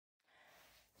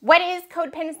What is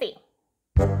codependency?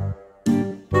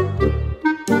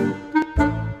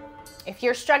 If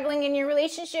you're struggling in your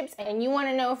relationships and you want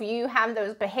to know if you have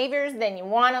those behaviors, then you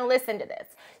want to listen to this.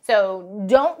 So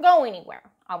don't go anywhere,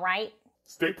 all right?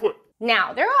 Stay put.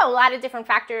 Now, there are a lot of different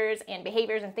factors and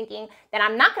behaviors and thinking that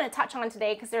I'm not going to touch on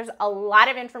today because there's a lot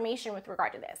of information with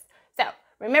regard to this. So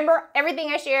remember, everything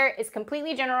I share is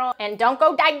completely general, and don't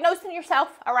go diagnosing yourself,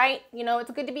 all right? You know, it's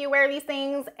good to be aware of these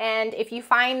things, and if you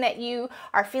find that you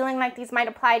are feeling like these might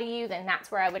apply to you, then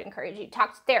that's where I would encourage you to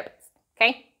talk to therapists,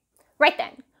 okay? Right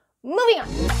then, moving on.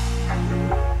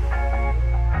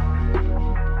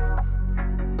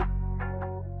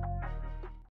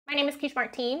 My name is Kesha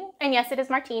Martine, and yes, it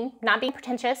is Martine, not being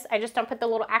pretentious. I just don't put the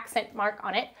little accent mark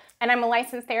on it. And I'm a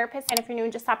licensed therapist, and if you're new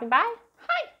and just stopping by,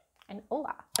 hi, and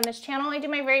hola. On this channel, I do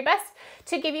my very best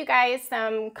to give you guys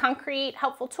some concrete,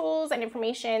 helpful tools and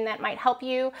information that might help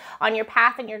you on your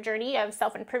path and your journey of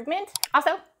self-improvement.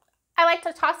 Also, I like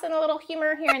to toss in a little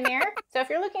humor here and there. So if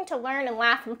you're looking to learn and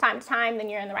laugh from time to time, then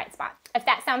you're in the right spot. If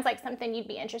that sounds like something you'd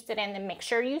be interested in, then make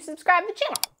sure you subscribe to the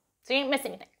channel so you don't miss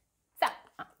anything. So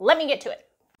let me get to it.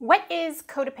 What is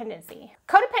codependency?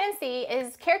 Codependency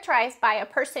is characterized by a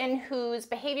person whose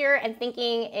behavior and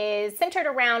thinking is centered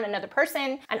around another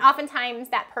person, and oftentimes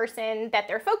that person that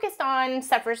they're focused on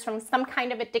suffers from some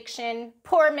kind of addiction,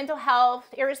 poor mental health,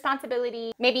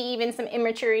 irresponsibility, maybe even some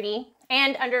immaturity,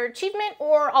 and underachievement,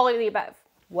 or all of the above.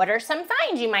 What are some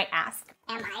signs, you might ask?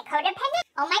 Am I codependent?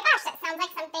 Oh my gosh, that sounds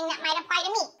like something that might apply to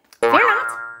me. Fear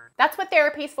not. That's what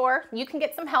therapy is for. You can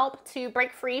get some help to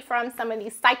break free from some of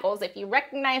these cycles if you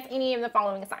recognize any of the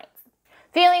following signs.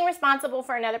 Feeling responsible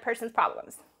for another person's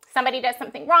problems. Somebody does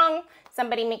something wrong,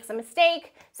 somebody makes a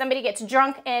mistake, somebody gets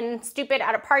drunk and stupid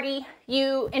at a party.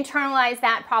 You internalize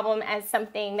that problem as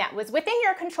something that was within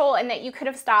your control and that you could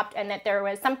have stopped, and that there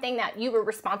was something that you were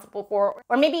responsible for,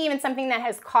 or maybe even something that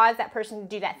has caused that person to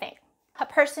do that thing. A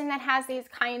person that has these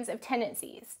kinds of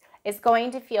tendencies is going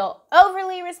to feel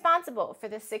overly responsible for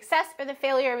the success or the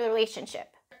failure of the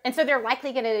relationship. And so they're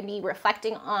likely going to be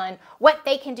reflecting on what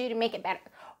they can do to make it better.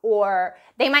 Or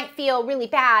they might feel really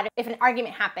bad if an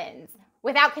argument happens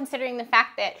without considering the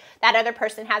fact that that other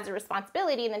person has a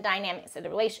responsibility in the dynamics of the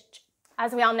relationship.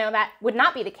 As we all know, that would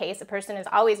not be the case. A person is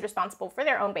always responsible for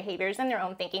their own behaviors and their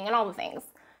own thinking and all the things.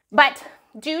 But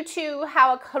due to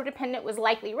how a codependent was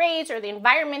likely raised or the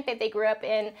environment that they grew up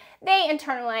in, they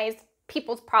internalized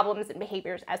people's problems and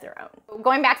behaviors as their own.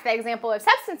 Going back to the example of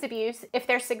substance abuse, if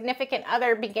their significant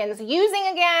other begins using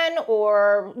again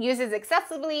or uses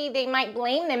excessively, they might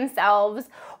blame themselves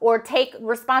or take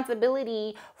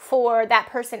responsibility for that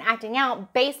person acting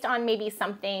out based on maybe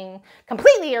something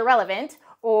completely irrelevant,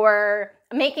 or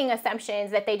making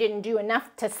assumptions that they didn't do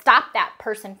enough to stop that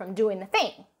person from doing the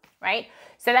thing, right?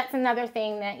 So that's another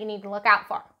thing that you need to look out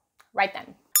for right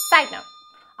then. Side note,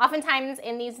 oftentimes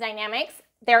in these dynamics,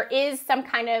 there is some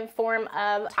kind of form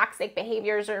of toxic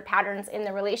behaviors or patterns in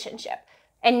the relationship.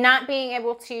 And not being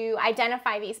able to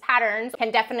identify these patterns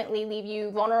can definitely leave you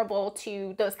vulnerable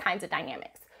to those kinds of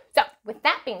dynamics. So with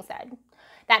that being said,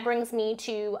 that brings me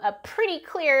to a pretty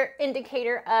clear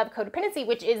indicator of codependency,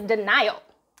 which is denial,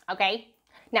 okay?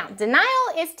 Now, denial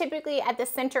is typically at the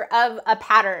center of a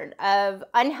pattern of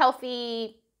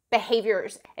unhealthy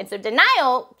behaviors. And so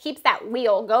denial keeps that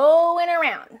wheel going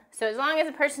around. So as long as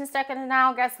a person's stuck in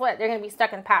denial, guess what? They're going to be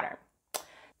stuck in the pattern.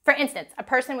 For instance, a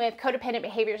person with codependent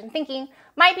behaviors and thinking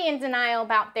might be in denial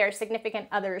about their significant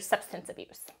other's substance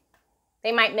abuse.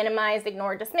 They might minimize,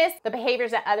 ignore, dismiss the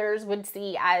behaviors that others would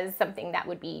see as something that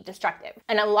would be destructive.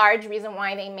 And a large reason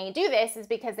why they may do this is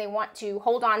because they want to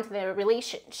hold on to the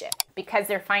relationship, because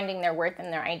they're finding their worth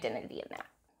and their identity in that.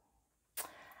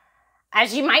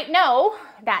 As you might know,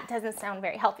 that doesn't sound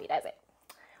very healthy, does it?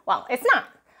 Well, it's not.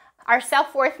 Our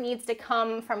self-worth needs to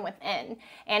come from within,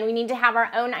 and we need to have our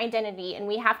own identity, and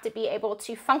we have to be able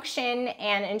to function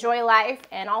and enjoy life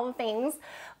and all the things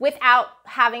without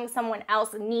having someone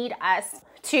else need us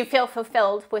to feel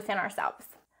fulfilled within ourselves.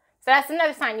 So that's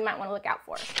another sign you might want to look out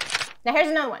for. Now here's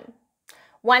another one.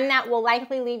 One that will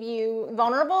likely leave you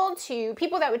vulnerable to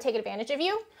people that would take advantage of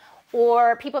you,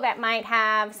 or people that might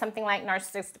have something like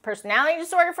narcissistic personality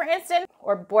disorder, for instance,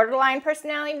 or borderline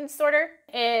personality disorder,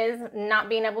 is not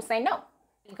being able to say no.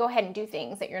 You go ahead and do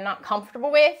things that you're not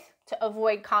comfortable with to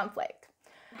avoid conflict.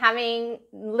 Having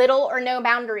little or no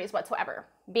boundaries whatsoever.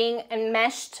 Being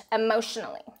enmeshed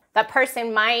emotionally. That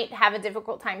person might have a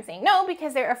difficult time saying no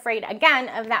because they're afraid, again,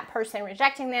 of that person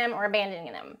rejecting them or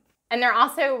abandoning them. And they're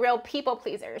also real people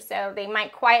pleasers, so they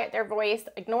might quiet their voice,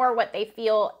 ignore what they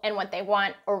feel and what they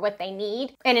want or what they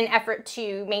need in an effort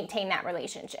to maintain that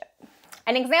relationship.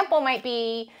 An example might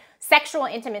be Sexual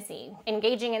intimacy,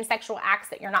 engaging in sexual acts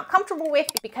that you're not comfortable with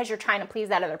because you're trying to please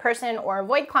that other person or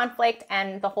avoid conflict,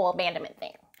 and the whole abandonment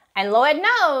thing. And Lord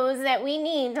knows that we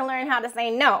need to learn how to say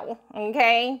no,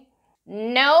 okay?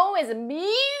 No is a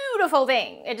beautiful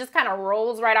thing. It just kind of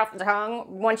rolls right off the tongue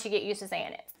once you get used to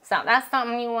saying it. So that's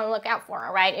something you want to look out for,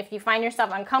 all right? If you find yourself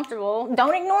uncomfortable,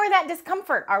 don't ignore that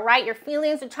discomfort, all right? Your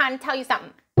feelings are trying to tell you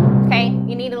something, okay?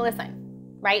 You need to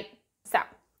listen, right? So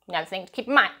another thing to keep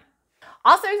in mind.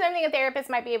 Also, something a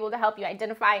therapist might be able to help you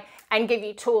identify and give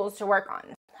you tools to work on.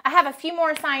 I have a few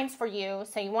more signs for you,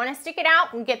 so you want to stick it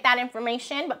out and get that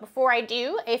information. But before I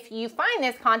do, if you find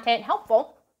this content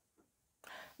helpful,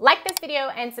 like this video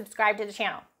and subscribe to the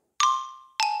channel.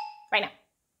 Right now.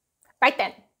 Right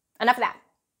then. Enough of that.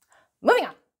 Moving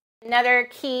on. Another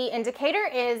key indicator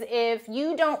is if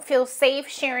you don't feel safe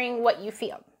sharing what you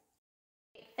feel.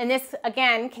 And this,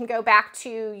 again, can go back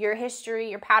to your history,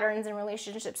 your patterns and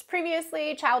relationships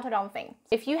previously, childhood, all the things.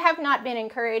 If you have not been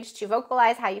encouraged to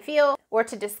vocalize how you feel or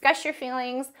to discuss your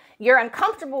feelings, you're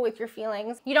uncomfortable with your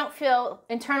feelings, you don't feel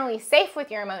internally safe with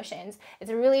your emotions,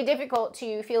 it's really difficult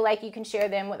to feel like you can share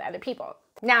them with other people.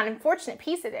 Now, an unfortunate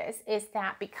piece of this is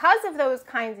that because of those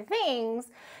kinds of things,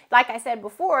 like I said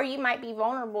before, you might be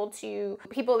vulnerable to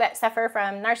people that suffer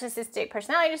from narcissistic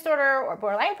personality disorder or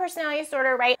borderline personality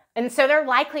disorder, right? And so they're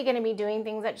likely going to be doing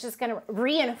things that's just going to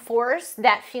reinforce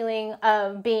that feeling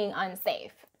of being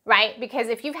unsafe, right? Because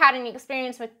if you've had any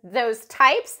experience with those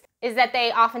types, is that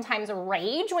they oftentimes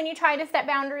rage when you try to set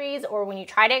boundaries or when you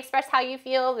try to express how you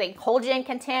feel, they hold you in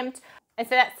contempt. And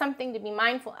so that's something to be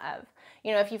mindful of.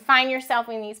 You know, if you find yourself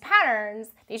in these patterns,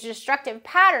 these destructive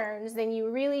patterns, then you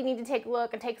really need to take a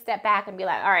look and take a step back and be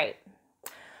like, all right,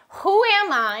 who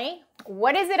am I?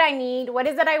 What is it I need? What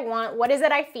is it I want? What is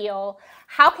it I feel?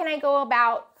 How can I go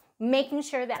about making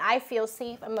sure that I feel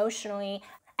safe emotionally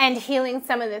and healing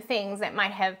some of the things that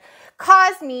might have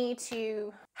caused me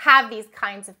to have these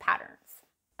kinds of patterns?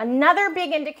 Another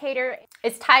big indicator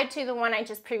is tied to the one I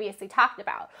just previously talked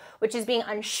about, which is being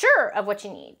unsure of what you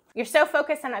need. You're so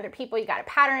focused on other people, you got a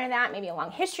pattern of that, maybe a long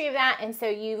history of that, and so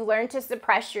you learn to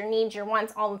suppress your needs, your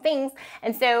wants, all the things.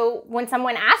 And so when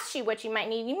someone asks you what you might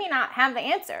need, you may not have the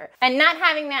answer. And not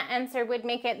having that answer would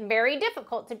make it very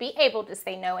difficult to be able to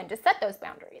say no and to set those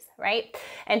boundaries, right?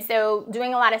 And so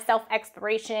doing a lot of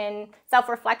self-exploration,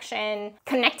 self-reflection,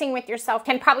 connecting with yourself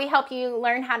can probably help you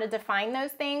learn how to define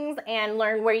those things and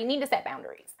learn where you need to set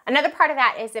boundaries. Another part of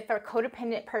that is if a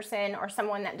codependent person or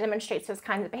someone that demonstrates those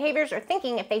kinds of behaviors or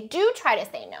thinking, if they do try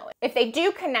to say no, if they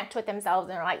do connect with themselves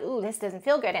and are like, ooh, this doesn't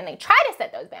feel good, and they try to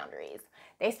set those boundaries,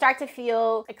 they start to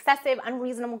feel excessive,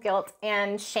 unreasonable guilt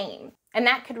and shame. And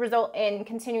that could result in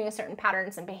continuing certain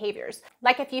patterns and behaviors.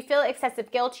 Like if you feel excessive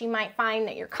guilt, you might find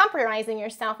that you're compromising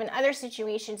yourself in other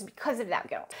situations because of that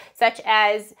guilt, such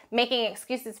as making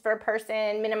excuses for a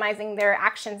person, minimizing their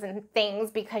actions and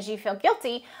things because you feel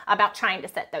guilty about trying to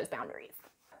set those boundaries.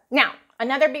 Now,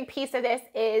 another big piece of this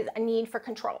is a need for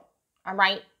control, all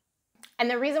right? And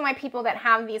the reason why people that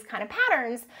have these kind of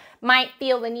patterns might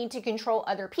feel the need to control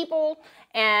other people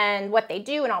and what they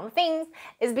do and all the things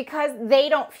is because they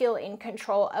don't feel in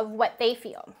control of what they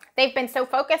feel. They've been so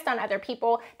focused on other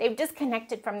people, they've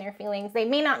disconnected from their feelings. They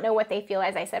may not know what they feel,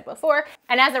 as I said before.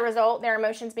 And as a result, their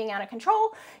emotions being out of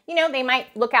control, you know, they might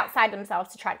look outside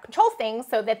themselves to try to control things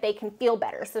so that they can feel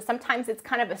better. So sometimes it's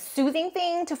kind of a soothing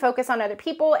thing to focus on other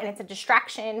people, and it's a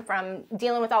distraction from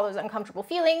dealing with all those uncomfortable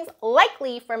feelings,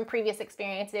 likely from previous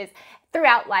experiences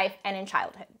throughout life and in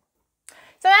childhood.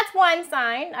 So that's one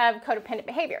sign of codependent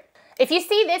behavior. If you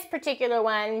see this particular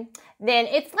one, then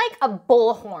it's like a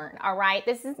bullhorn, all right?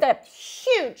 This is the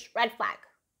huge red flag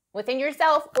within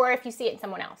yourself or if you see it in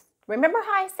someone else. Remember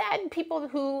how I said people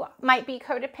who might be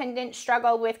codependent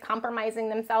struggle with compromising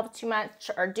themselves too much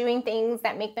or doing things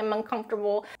that make them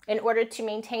uncomfortable in order to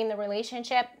maintain the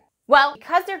relationship? Well,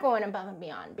 because they're going above and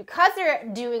beyond, because they're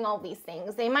doing all these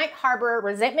things, they might harbor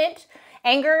resentment,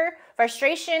 anger,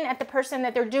 frustration at the person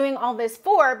that they're doing all this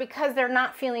for because they're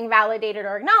not feeling validated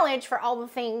or acknowledged for all the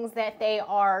things that they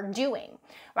are doing,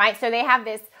 right? So they have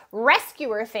this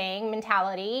rescuer thing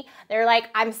mentality. They're like,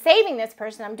 I'm saving this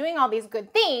person, I'm doing all these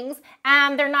good things,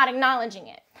 and they're not acknowledging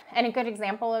it. And a good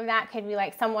example of that could be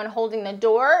like someone holding the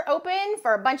door open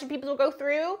for a bunch of people to go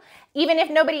through, even if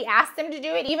nobody asked them to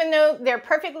do it, even though they're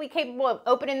perfectly capable of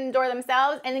opening the door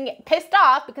themselves, and then get pissed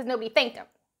off because nobody thanked them,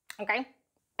 okay?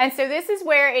 And so this is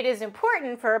where it is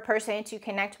important for a person to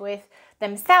connect with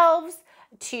themselves,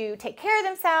 to take care of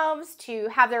themselves, to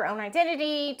have their own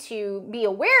identity, to be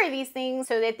aware of these things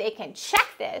so that they can check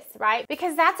this, right?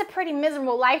 Because that's a pretty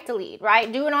miserable life to lead,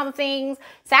 right? Doing all the things,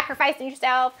 sacrificing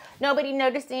yourself, nobody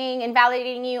noticing,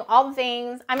 invalidating you, all the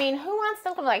things. I mean, who wants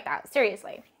to live like that?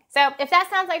 Seriously. So if that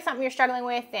sounds like something you're struggling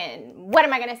with, then what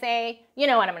am I going to say? You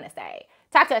know what I'm going to say.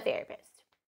 Talk to a therapist.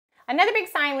 Another big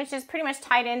sign, which is pretty much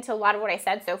tied into a lot of what I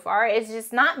said so far, is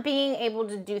just not being able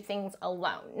to do things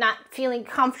alone, not feeling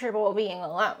comfortable being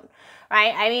alone,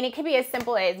 right? I mean, it could be as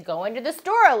simple as going to the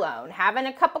store alone, having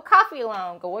a cup of coffee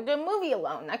alone, going to a movie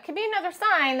alone. That could be another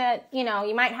sign that, you know,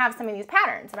 you might have some of these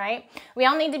patterns, right? We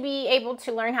all need to be able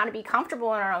to learn how to be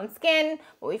comfortable in our own skin,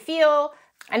 what we feel,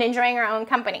 and enjoying our own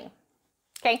company,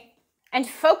 okay? And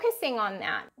focusing on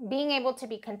that, being able to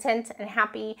be content and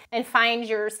happy and find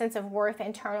your sense of worth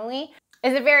internally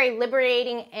is a very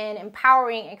liberating and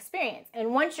empowering experience.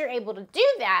 And once you're able to do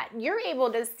that, you're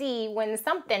able to see when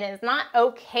something is not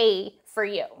okay for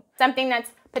you, something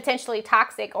that's potentially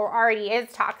toxic or already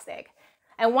is toxic.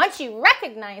 And once you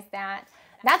recognize that,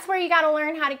 that's where you got to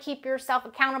learn how to keep yourself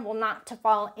accountable not to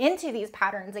fall into these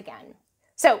patterns again.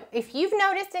 So if you've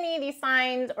noticed any of these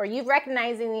signs or you've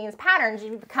recognized any of these patterns,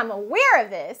 you've become aware of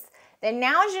this, then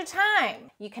now's your time.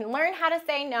 You can learn how to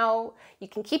say no, you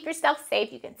can keep yourself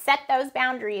safe, you can set those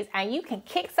boundaries, and you can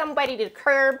kick somebody to the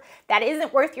curb that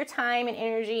isn't worth your time and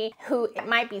energy, who it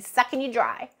might be sucking you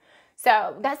dry.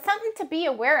 So that's something to be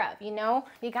aware of, you know?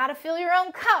 You gotta fill your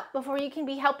own cup before you can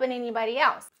be helping anybody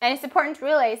else. And it's important to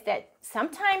realize that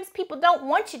sometimes people don't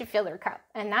want you to fill their cup,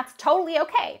 and that's totally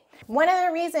okay. One of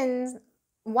the reasons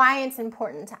why it's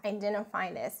important to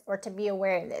identify this or to be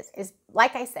aware of this is,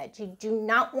 like I said, you do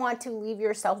not want to leave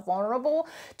yourself vulnerable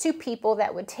to people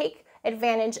that would take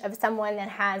advantage of someone that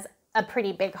has a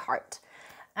pretty big heart.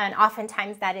 And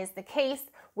oftentimes that is the case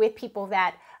with people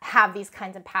that have these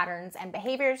kinds of patterns and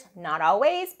behaviors. Not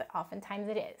always, but oftentimes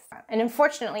it is. And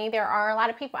unfortunately, there are a lot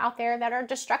of people out there that are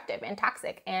destructive and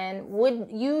toxic and would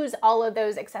use all of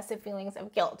those excessive feelings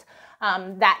of guilt,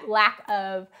 that lack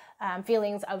of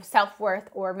feelings of self-worth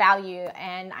or value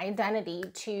and identity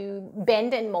to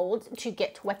bend and mold to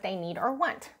get what they need or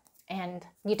want. And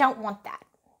you don't want that,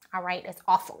 all right? It's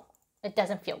awful. It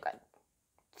doesn't feel good.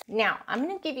 Now, I'm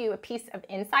going to give you a piece of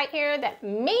insight here that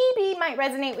maybe might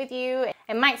resonate with you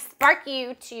and might spark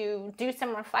you to do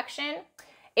some reflection.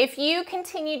 If you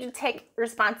continue to take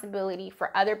responsibility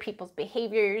for other people's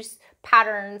behaviors,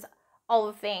 patterns, all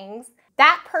the things,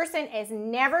 that person is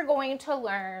never going to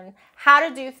learn how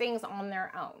to do things on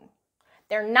their own.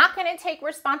 They're not going to take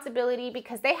responsibility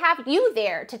because they have you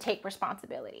there to take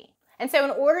responsibility. And so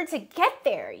in order to get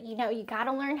there, you know, you got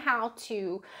to learn how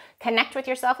to connect with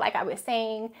yourself, like I was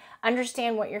saying,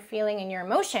 understand what you're feeling and your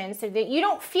emotions so that you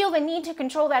don't feel the need to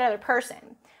control that other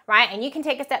person, right? And you can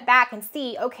take a step back and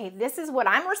see, okay, this is what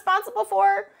I'm responsible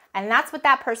for, and that's what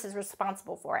that person's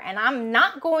responsible for. And I'm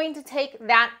not going to take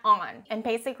that on. And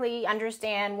basically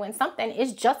understand when something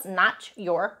is just not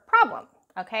your problem,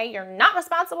 okay? You're not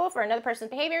responsible for another person's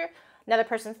behavior, another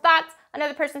person's thoughts,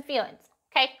 another person's feelings,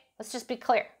 okay? Let's just be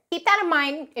clear. Keep that in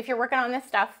mind if you're working on this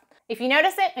stuff. If you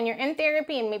notice it and you're in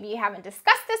therapy and maybe you haven't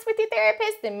discussed this with your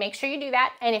therapist, then make sure you do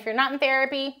that. And if you're not in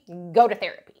therapy, go to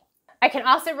therapy. I can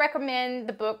also recommend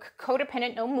the book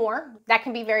Codependent No More. That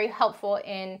can be very helpful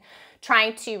in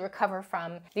trying to recover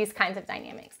from these kinds of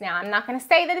dynamics. Now, I'm not going to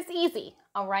say that it's easy,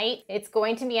 all right? It's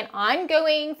going to be an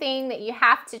ongoing thing that you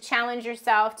have to challenge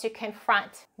yourself to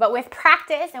confront. But with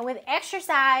practice and with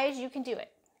exercise, you can do it.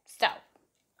 So,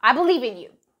 I believe in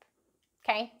you,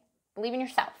 okay? Believe in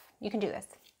yourself. You can do this.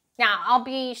 Now, I'll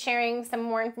be sharing some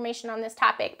more information on this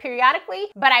topic periodically,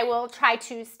 but I will try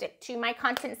to stick to my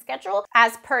content schedule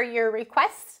as per your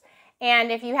requests.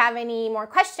 And if you have any more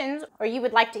questions or you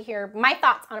would like to hear my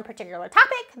thoughts on a particular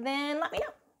topic, then let me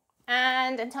know.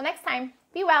 And until next time,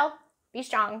 be well, be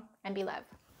strong, and be love.